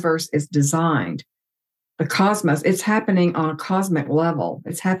universe is designed. The cosmos, it's happening on a cosmic level.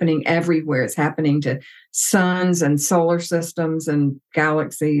 It's happening everywhere. It's happening to suns and solar systems and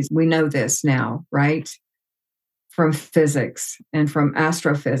galaxies. We know this now, right? From physics and from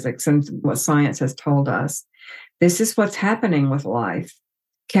astrophysics and what science has told us. This is what's happening with life.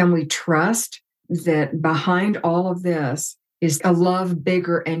 Can we trust that behind all of this is a love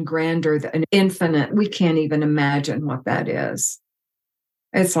bigger and grander than infinite? We can't even imagine what that is.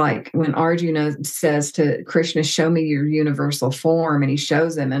 It's like when Arjuna says to Krishna, show me your universal form, and he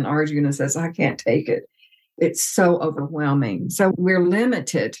shows him, and Arjuna says, I can't take it. It's so overwhelming. So we're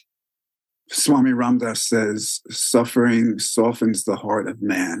limited. Swami Ramdas says, suffering softens the heart of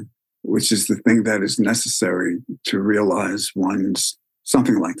man, which is the thing that is necessary to realize one's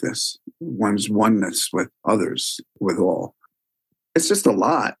something like this, one's oneness with others, with all. It's just a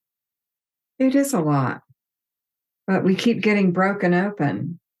lot. It is a lot. But we keep getting broken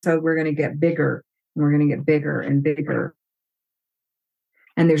open. So we're going to get bigger, and we're going to get bigger and bigger.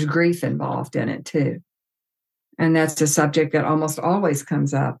 And there's grief involved in it too. And that's a subject that almost always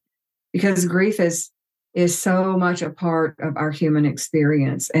comes up because grief is so much a part of our human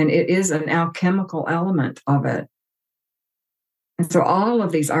experience. And it is an alchemical element of it. And so all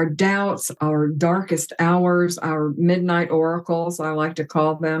of these, our doubts, our darkest hours, our midnight oracles, I like to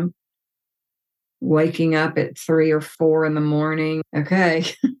call them, waking up at 3 or 4 in the morning. Okay.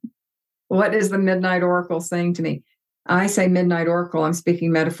 What is the midnight oracle saying to me? I say midnight oracle, I'm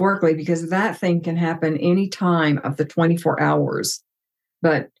speaking metaphorically because that thing can happen any time of the 24 hours.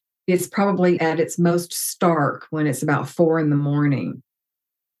 But it's probably at its most stark when it's about 4 in the morning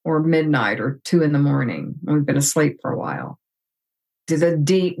or midnight or 2 in the morning when we've been asleep for a while. The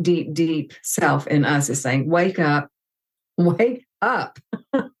deep, deep, deep self in us is saying, wake up, wake up.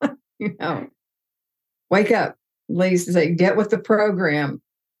 Wake up. Ladies to say, get with the program.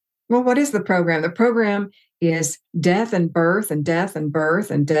 Well, what is the program? The program is death and birth and death and birth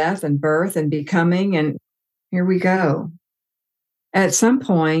and death and birth and becoming. And here we go. At some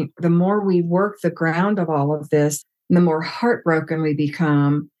point, the more we work the ground of all of this, the more heartbroken we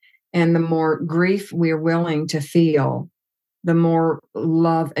become and the more grief we're willing to feel, the more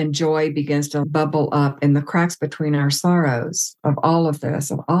love and joy begins to bubble up in the cracks between our sorrows of all of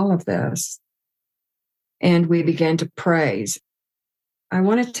this, And we begin to praise. I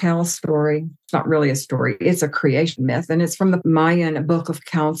want to tell a story. It's not really a story. It's a creation myth, and it's from the Mayan Book of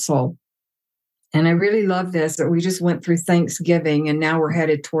Council. And I really love this, that we just went through Thanksgiving, and now we're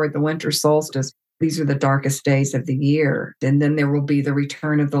headed toward the winter solstice. These are the darkest days of the year. And then there will be the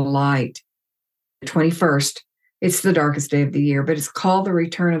return of the light, the 21st. It's the darkest day of the year, but it's called the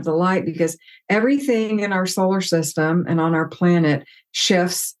return of the light because everything in our solar system and on our planet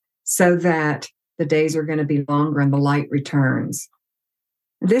shifts so that the days are going to be longer and the light returns.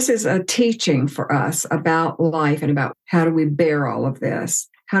 This is a teaching for us about life and about how do we bear all of this?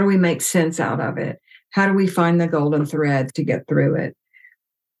 How do we make sense out of it? How do we find the golden thread to get through it?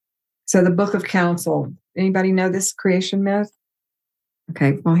 So the Book of Council, anybody know this creation myth?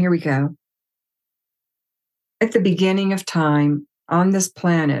 Okay, well, here we go. At the beginning of time on this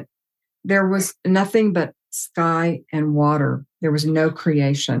planet, there was nothing but sky and water. There was no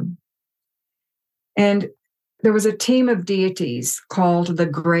creation. And there was a team of deities called the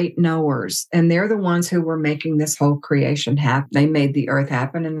Great Knowers, and they're the ones who were making this whole creation happen. They made the earth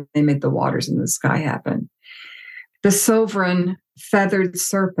happen, and they made the waters in the sky happen. The sovereign feathered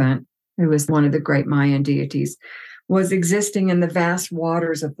serpent, who was one of the great Mayan deities, was existing in the vast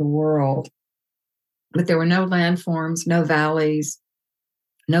waters of the world. But there were no landforms, no valleys,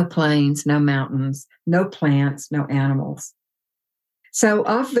 no plains, no mountains, no plants, no animals. So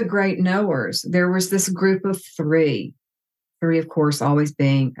of the great knowers, there was this group of three, of course, always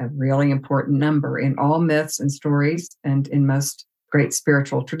being a really important number in all myths and stories and in most great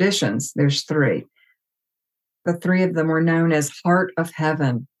spiritual traditions. There's 3. The 3 of them were known as Heart of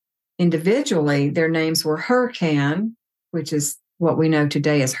Heaven. Individually, their names were Hurricane, which is what we know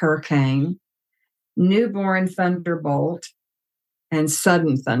today as Hurricane, Newborn Thunderbolt, and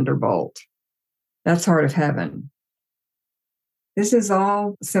Sudden Thunderbolt. That's Heart of Heaven. This is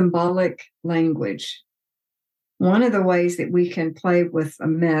all symbolic language. One of the ways that we can play with a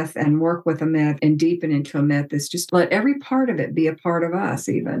myth and work with a myth and deepen into a myth is just let every part of it be a part of us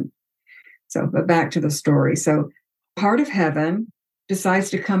even. So, but back to the story. So, Heart of Heaven decides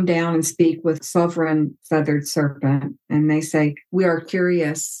to come down and speak with Sovereign Feathered Serpent. And they say, we are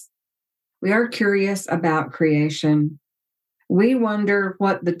curious. We are curious about creation. We wonder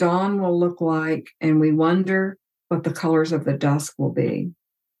what the dawn will look like, and we wonder what the colors of the dusk will be.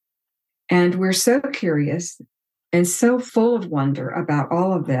 And we're so curious and so full of wonder about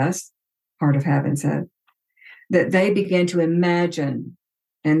all of this, Heart of Heaven said, that they begin to imagine,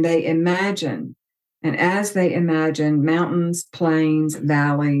 and they imagine. And as they imagine, mountains, plains,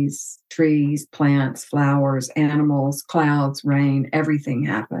 valleys, trees, plants, flowers, animals, clouds, rain, everything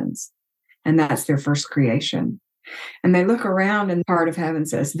happens. And that's their first creation. And they look around, and Heart of Heaven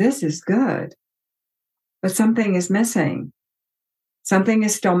says, this is good. But something is missing. Something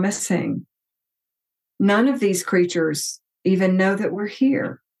is still missing. None of these creatures even know that we're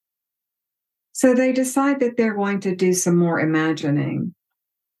here. So they decide that they're going to do some more imagining.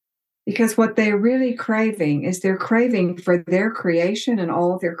 Because what they're really craving is they're craving for their creation and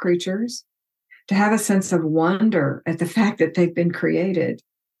all of their creatures to have a sense of wonder at the fact that they've been created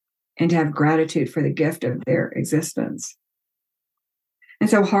and to have gratitude for the gift of their existence. And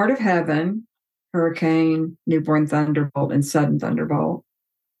so Heart of Heaven, Hurricane, Newborn Thunderbolt, and Sudden Thunderbolt,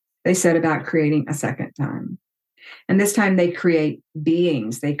 they set about creating a second time. And this time they create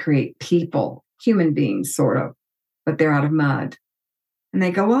beings, they create people, human beings, sort of, but they're out of mud. And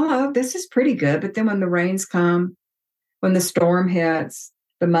they go, oh, this is pretty good. But then when the rains come, when the storm hits,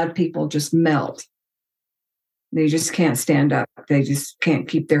 the mud people just melt. They just can't stand up. They just can't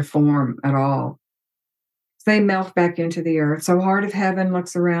keep their form at all. So they melt back into the earth. So Heart of Heaven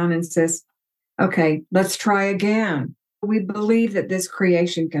looks around and says, okay, let's try again. We believe that this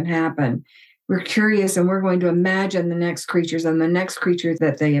creation can happen. We're curious, and we're going to imagine the next creatures. And the next creatures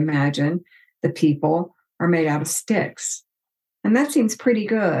that they imagine, the people, are made out of sticks. And that seems pretty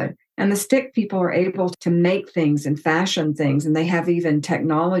good. And the stick people are able to make things and fashion things, and they have even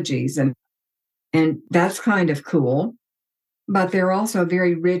technologies, and that's kind of cool. But they're also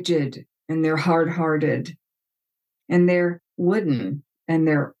very rigid, and they're hard-hearted, and they're wooden, and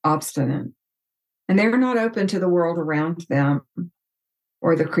they're obstinate. And they're not open to the world around them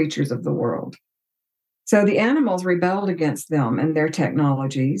or the creatures of the world. So the animals rebelled against them and their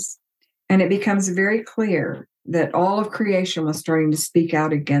technologies, and it becomes very clear that all of creation was starting to speak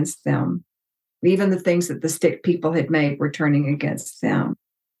out against them. Even the things that the stick people had made were turning against them.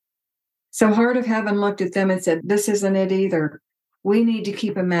 So Heart of Heaven looked at them and said, this isn't it either. We need to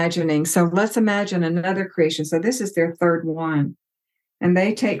keep imagining. So let's imagine another creation. So this is their third one. And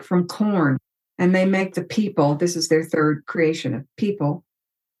they take from corn and they make the people. This is their third creation of people.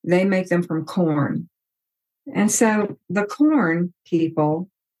 They make them from corn. And so the corn people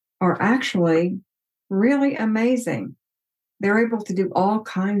are actually really amazing. They're able to do all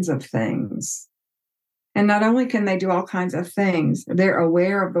kinds of things. And not only can they do all kinds of things, they're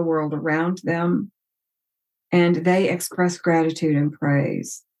aware of the world around them, and they express gratitude and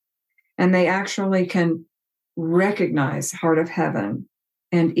praise. And they actually can recognize Heart of Heaven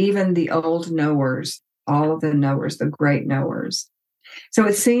and even the old knowers, all of the knowers, the great knowers. So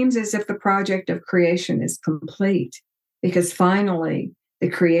it seems as if the project of creation is complete, because finally the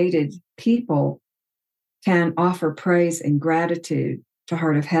created people can offer praise and gratitude to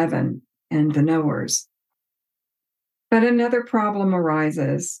Heart of Heaven and the knowers. But another problem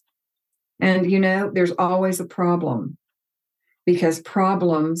arises. And, there's always a problem, because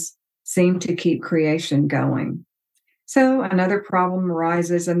problems seem to keep creation going. So another problem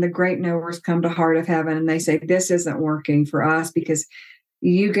arises, and the great knowers come to Heart of Heaven, and they say, this isn't working for us because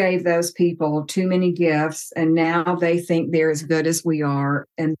you gave those people too many gifts, and now they think they're as good as we are.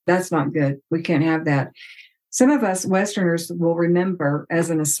 And that's not good. We can't have that. Some of us Westerners will remember, as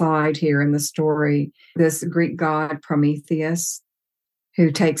an aside here in the story, this Greek god Prometheus,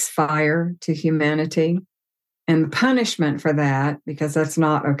 who takes fire to humanity. And the punishment for that, because that's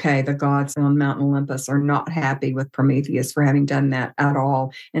not okay, the gods on Mount Olympus are not happy with Prometheus for having done that at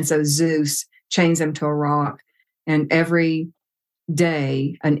all. And so Zeus chains him to a rock, and every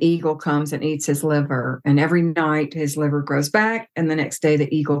day an eagle comes and eats his liver, and every night his liver grows back, and the next day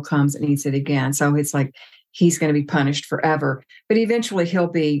the eagle comes and eats it again. So it's like he's going to be punished forever. But eventually he'll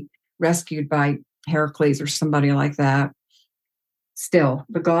be rescued by Heracles or somebody like that. Still,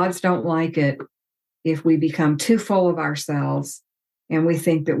 the gods don't like it if we become too full of ourselves and we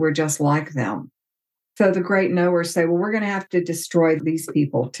think that we're just like them. So the great knowers say, well, we're going to have to destroy these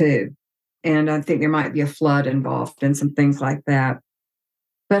people too. And I think there might be a flood involved and some things like that.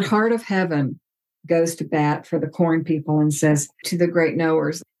 But Heart of Heaven goes to bat for the corn people and says to the great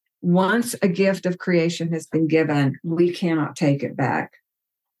knowers, once a gift of creation has been given, we cannot take it back.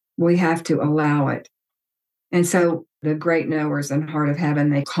 We have to allow it. And so the great knowers in Heart of Heaven,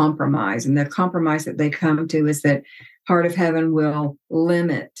 they compromise. And the compromise that they come to is that Heart of Heaven will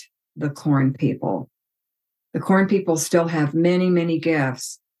limit the corn people. The corn people still have many, many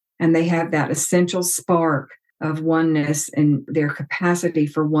gifts, and they have that essential spark of oneness and their capacity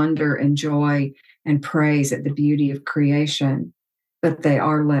for wonder and joy and praise at the beauty of creation, but they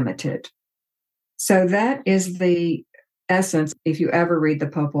are limited. So that is the essence. If you ever read the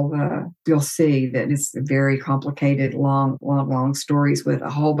Popol Vuh, you'll see that it's very complicated, long stories with a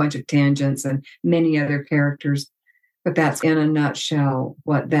whole bunch of tangents and many other characters. But that's in a nutshell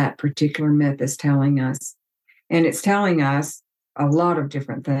what that particular myth is telling us. And it's telling us a lot of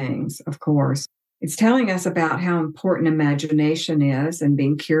different things, of course. It's telling us about how important imagination is and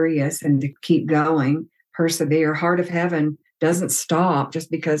being curious and to keep going, persevere. Heart of Heaven doesn't stop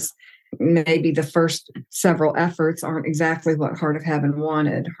just because maybe the first several efforts aren't exactly what Heart of Heaven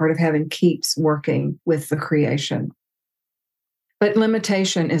wanted. Heart of Heaven keeps working with the creation. But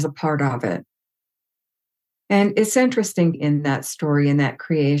limitation is a part of it. And it's interesting in that story, in that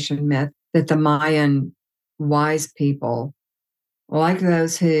creation myth, that the Mayan wise people, like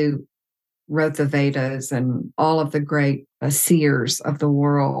those who wrote the Vedas and all of the great seers of the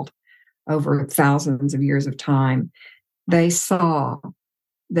world over thousands of years of time, they saw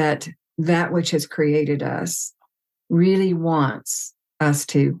that that which has created us really wants us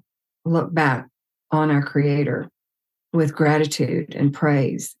to look back on our Creator with gratitude and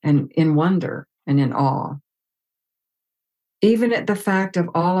praise and in wonder and in awe. Even at the fact of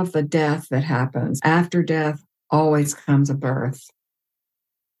all of the death that happens, after death always comes a birth.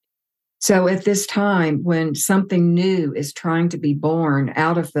 So at this time, when something new is trying to be born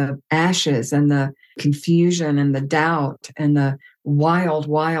out of the ashes and the confusion and the doubt and the wild,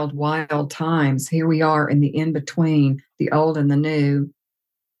 wild, wild times, here we are in the in-between, the old and the new.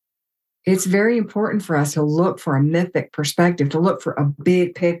 It's very important for us to look for a mythic perspective, to look for a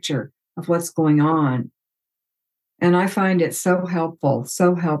big picture of what's going on. And I find it so helpful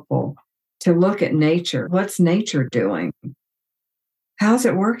to look at nature. What's nature doing? How's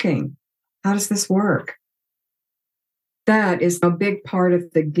it working? How does this work? That is a big part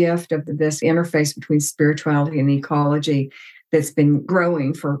of the gift of this interface between spirituality and ecology that's been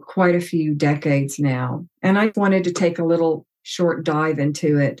growing for quite a few decades now. And I wanted to take a little short dive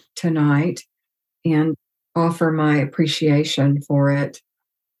into it tonight and offer my appreciation for it.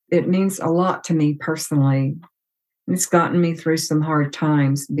 It means a lot to me personally. It's gotten me through some hard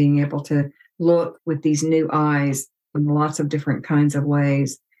times, being able to look with these new eyes in lots of different kinds of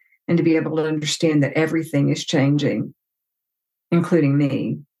ways, and to be able to understand that everything is changing, including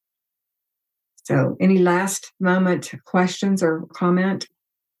me. So any last moment questions or comment?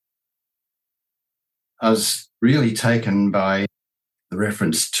 I was really taken by the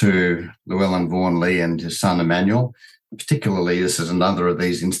reference to Llewellyn Vaughan Lee and his son Emmanuel. Particularly, this is another of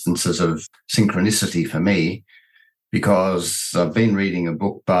these instances of synchronicity for me, because I've been reading a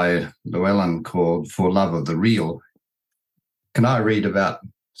book by Llewellyn called For Love of the Real. Can I read about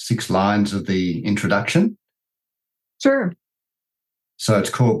 6 lines of the introduction? Sure. So it's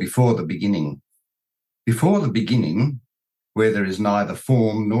called Before the Beginning. Before the beginning, where there is neither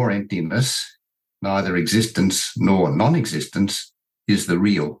form nor emptiness, neither existence nor non-existence, is the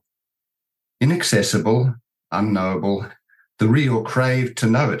real. Inaccessible, unknowable, the real craved to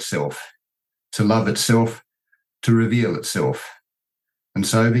know itself, to love itself, to reveal itself. And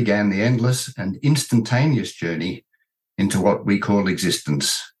so began the endless and instantaneous journey into what we call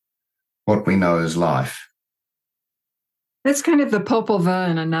existence, what we know as life. That's kind of the Popol Vuh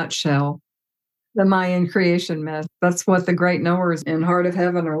in a nutshell, the Mayan creation myth. That's what the great knowers in Heart of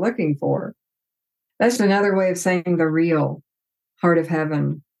Heaven are looking for. That's another way of saying the real Heart of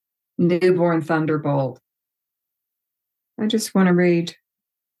Heaven, newborn thunderbolt. I just want to read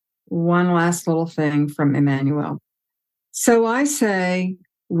one last little thing from Emmanuel. So I say,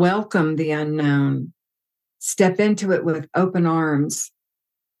 welcome the unknown. Step into it with open arms.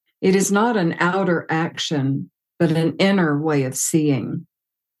 It is not an outer action, but an inner way of seeing.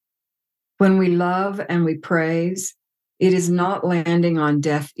 When we love and we praise, it is not landing on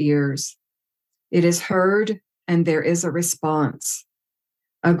deaf ears. It is heard and there is a response.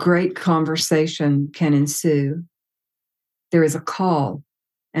 A great conversation can ensue. There is a call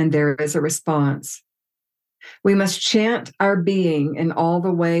and there is a response. We must chant our being in all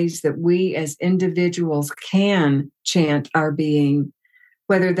the ways that we as individuals can chant our being,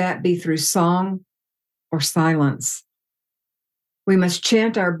 whether that be through song or silence. We must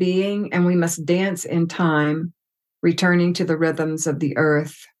chant our being and we must dance in time, returning to the rhythms of the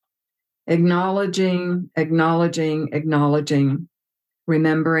earth, acknowledging, acknowledging, acknowledging,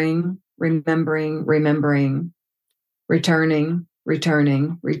 remembering, remembering, remembering, returning,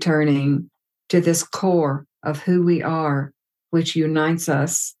 returning, returning to this core of who we are, which unites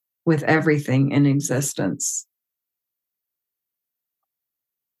us with everything in existence.